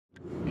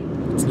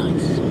That's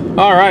nice.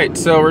 All right,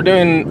 so we're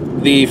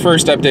doing the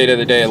first update of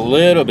the day a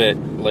little bit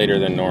later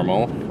than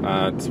normal.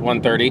 It's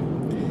 1:30,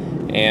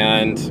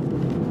 and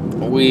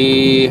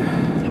we've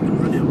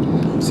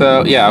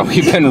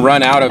been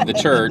run out of the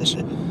church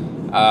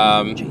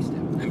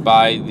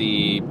by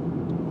the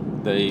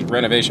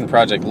renovation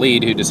project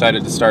lead, who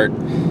decided to start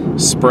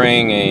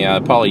spraying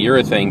a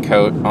polyurethane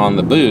coat on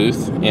the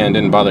booth and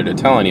didn't bother to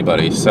tell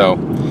anybody. So,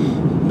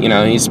 you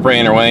know, he's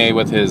spraying away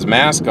with his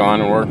mask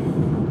on, or,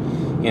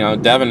 you know,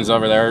 Devin's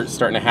over there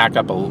starting to hack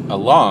up a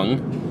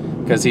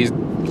lung because he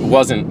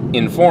wasn't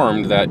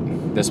informed that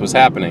this was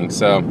happening.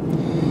 So,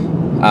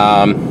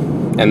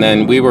 and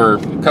then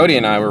Cody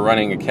and I were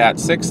running a Cat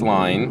 6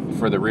 line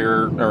for the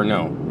rear, or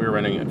no, we were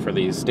running it for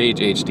the stage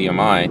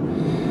HDMI,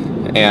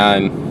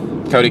 and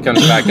Cody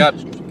comes back up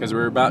because we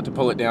were about to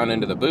pull it down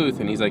into the booth,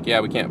 and he's like, yeah,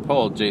 we can't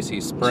pull,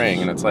 JC's spraying.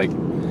 And it's like,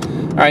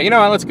 all right, you know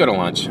what, let's go to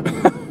lunch.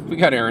 We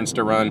got errands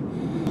to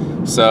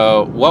run.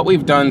 So what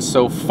we've done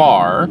so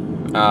far,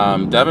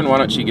 Devin, why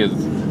don't you give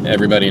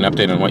everybody an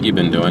update on what you've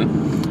been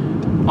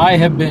doing? I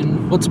have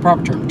been, what's the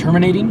proper term,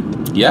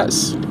 terminating?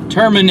 Yes.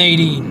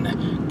 Terminating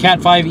Cat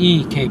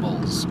 5e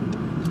cables.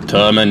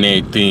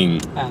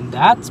 Terminating. And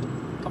that's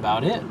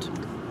about it.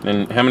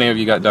 And how many have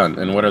you got done,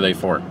 and what are they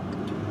for?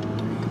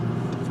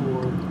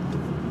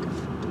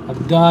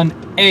 I've done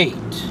 8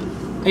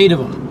 of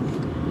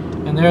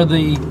them, and they're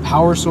the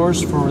power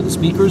source for the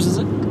speakers. Is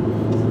it?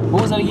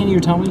 What was that again? You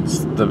were telling me.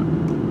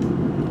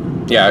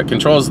 Yeah, it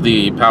controls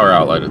the power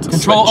outlet. It's a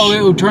switch.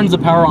 Oh, it turns the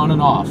power on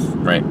and off.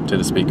 Right, to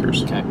the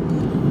speakers. Okay.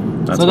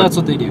 That's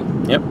what they do.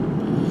 Yep.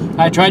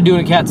 I tried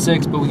doing a Cat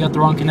 6, but we got the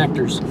wrong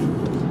connectors.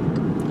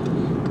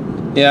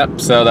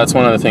 Yep. So that's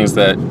one of the things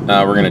that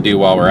we're going to do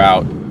while we're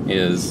out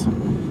is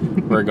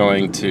we're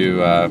going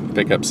to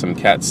pick up some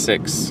Cat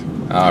 6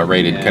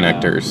 rated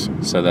connectors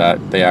so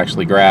that they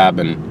actually grab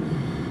and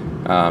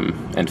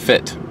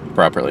fit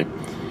properly.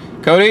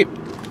 Cody?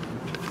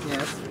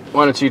 Yes?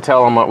 Why don't you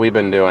tell them what we've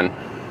been doing?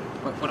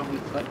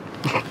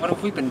 What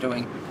have we been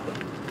doing?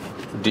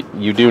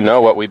 You do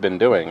know what we've been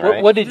doing,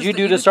 right? What did you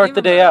do to start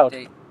the day out?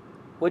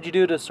 What did you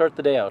do to start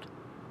the day out?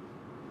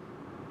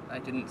 I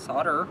didn't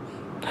solder.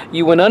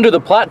 You went under the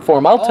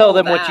platform. I'll tell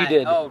them what you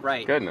did. Oh,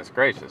 right. Goodness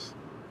gracious.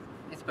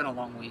 It's been a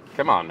long week.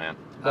 Come on, man.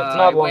 That's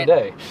not a long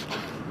day.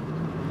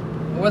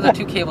 What were the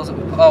 2 cables?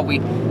 Oh, we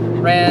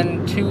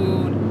ran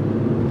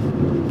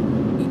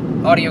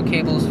 2 audio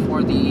cables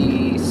for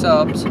the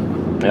subs.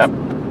 Yep.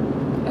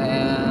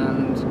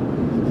 And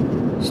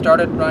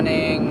started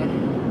running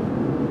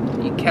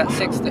the Cat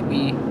 6 that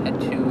we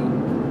had to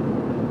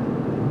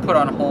put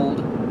on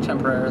hold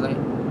temporarily.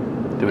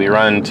 Did we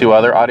run 2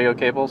 other audio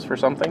cables for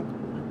something?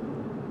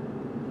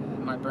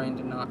 My brain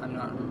did not, I'm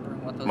not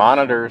remembering what those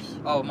monitors.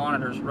 Oh,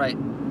 monitors, right.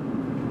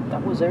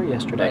 That was there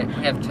yesterday.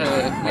 Right.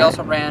 We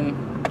also ran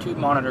 2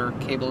 monitor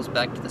cables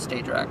back to the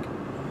stage rack.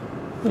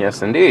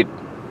 Yes, indeed.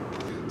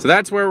 So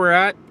that's where we're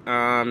at.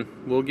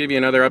 We'll give you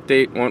another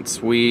update once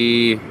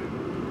we,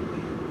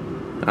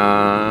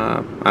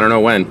 I don't know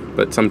when,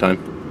 but sometime.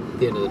 At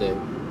the end of the day.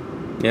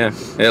 Yeah,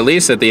 at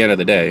least at the end of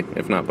the day,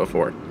 if not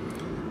before.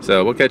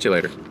 So we'll catch you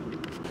later.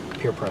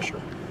 Peer pressure.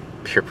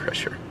 Peer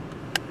pressure.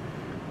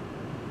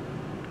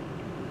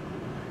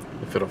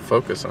 If it'll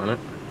focus on it.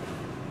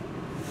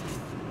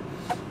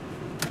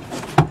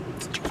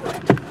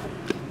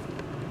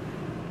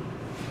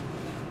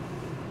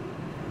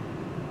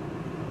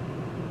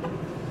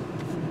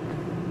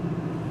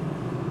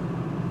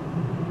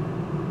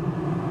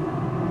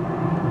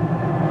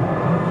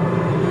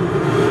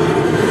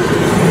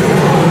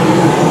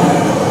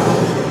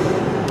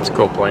 It's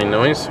cool plane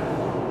noise.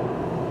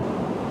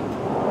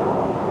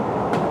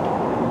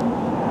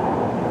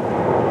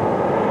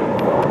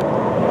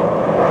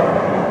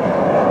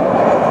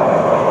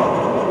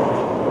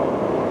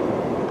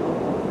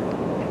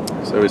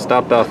 So we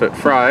stopped off at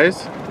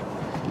Fry's,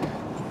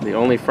 the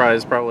only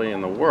Fry's probably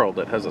in the world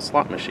that has a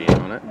slot machine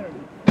on it.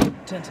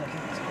 10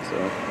 seconds.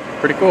 So,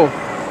 pretty cool.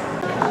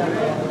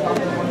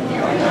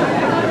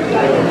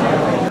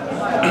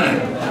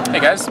 Hey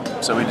guys,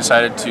 so we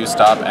decided to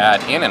stop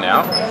at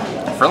In-N-Out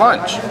for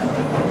lunch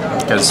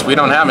because we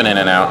don't have an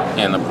In-N-Out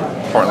in the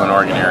Portland,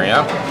 Oregon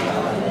area,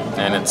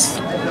 and it's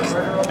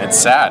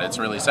sad. It's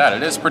really sad.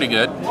 It is pretty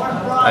good.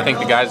 I think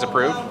the guys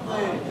approve.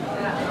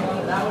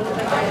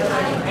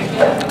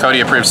 Cody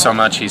approves so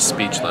much he's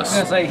speechless.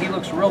 I was gonna say, he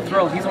looks real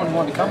thrilled. He's the one who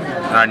wanted to come here.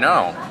 I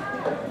know.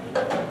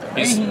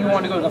 Maybe he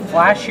wanted to go to the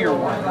flashier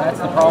one. That's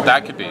the problem.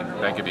 That could be.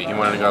 That could be. He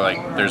wanted to go,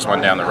 like, there's one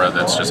down the road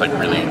that's just like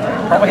really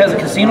probably has a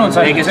casino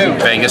inside it too.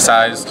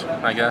 Vegas-sized,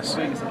 I guess.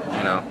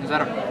 You know. Is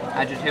that an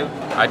adjective?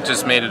 I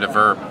just made it a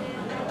verb.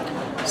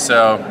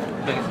 So.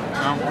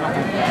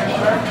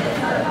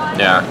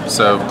 Yeah.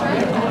 So,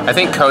 I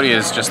think Cody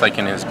is just like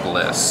in his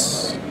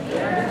bliss.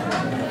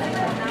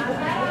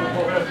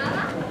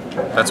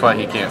 that's why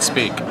he can't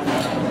speak.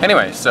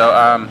 Anyway,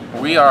 so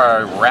we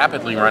are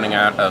rapidly running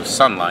out of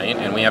sunlight,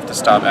 and we have to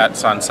stop at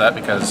sunset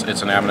because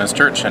it's an Adventist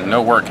church and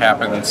no work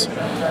happens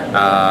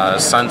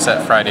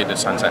sunset Friday to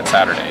sunset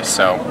Saturday.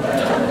 So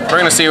we're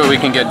going to see what we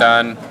can get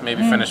done,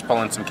 maybe finish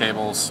pulling some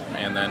cables,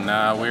 and then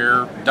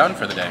we're done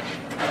for the day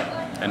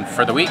and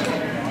for the week.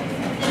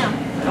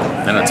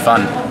 And it's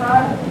fun.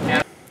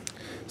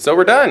 So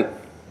we're done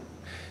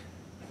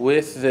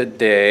with the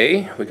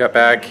day. We got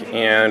back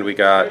and we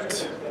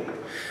got,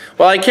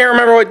 well, I can't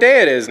remember what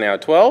day it is now.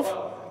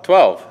 12?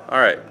 12. All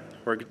right.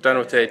 We're done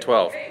with day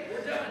 12.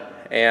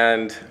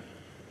 And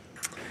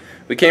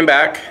we came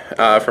back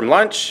from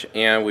lunch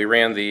and we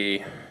ran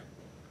the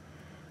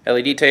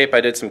LED tape.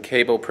 I did some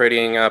cable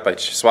prettying up. I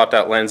swapped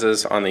out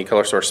lenses on the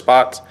color source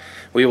spots.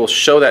 We will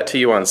show that to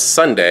you on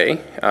Sunday,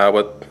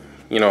 what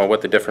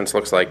the difference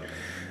looks like.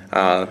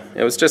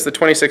 It was just the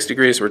 26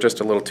 degrees were just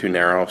a little too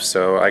narrow,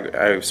 so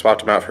I swapped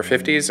them out for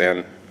 50s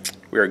and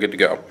we are good to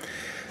go.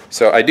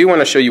 So I do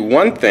want to show you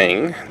one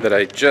thing that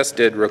I just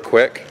did real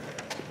quick,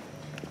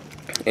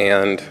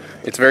 and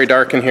it's very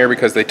dark in here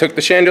because they took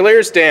the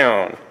chandeliers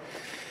down.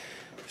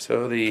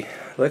 So the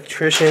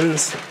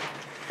electricians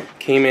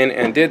came in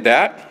and did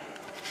that,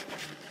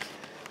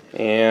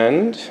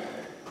 and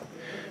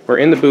we're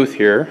in the booth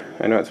here.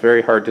 I know it's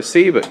very hard to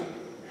see, but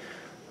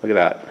look at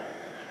that.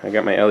 I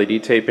got my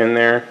LED tape in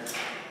there.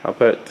 I'll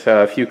put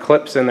a few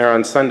clips in there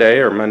on Sunday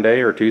or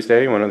Monday or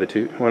Tuesday, one of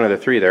the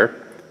three there,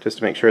 just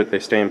to make sure that they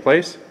stay in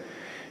place.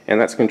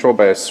 And that's controlled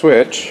by a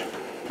switch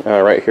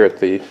right here at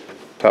the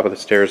top of the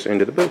stairs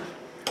into the booth.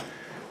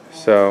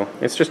 So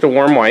it's just a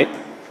warm white,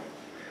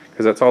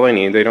 because that's all they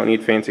need. They don't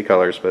need fancy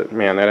colors, but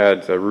man, that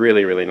adds a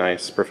really, really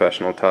nice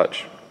professional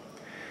touch.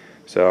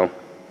 So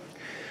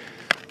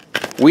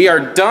we are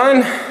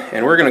done,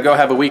 and we're going to go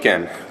have a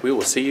weekend. We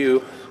will see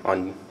you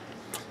on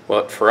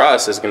what for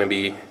us is going to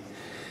be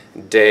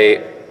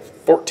day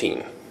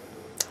 14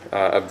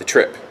 of the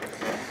trip.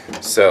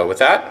 So with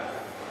that,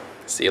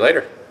 see you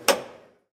later.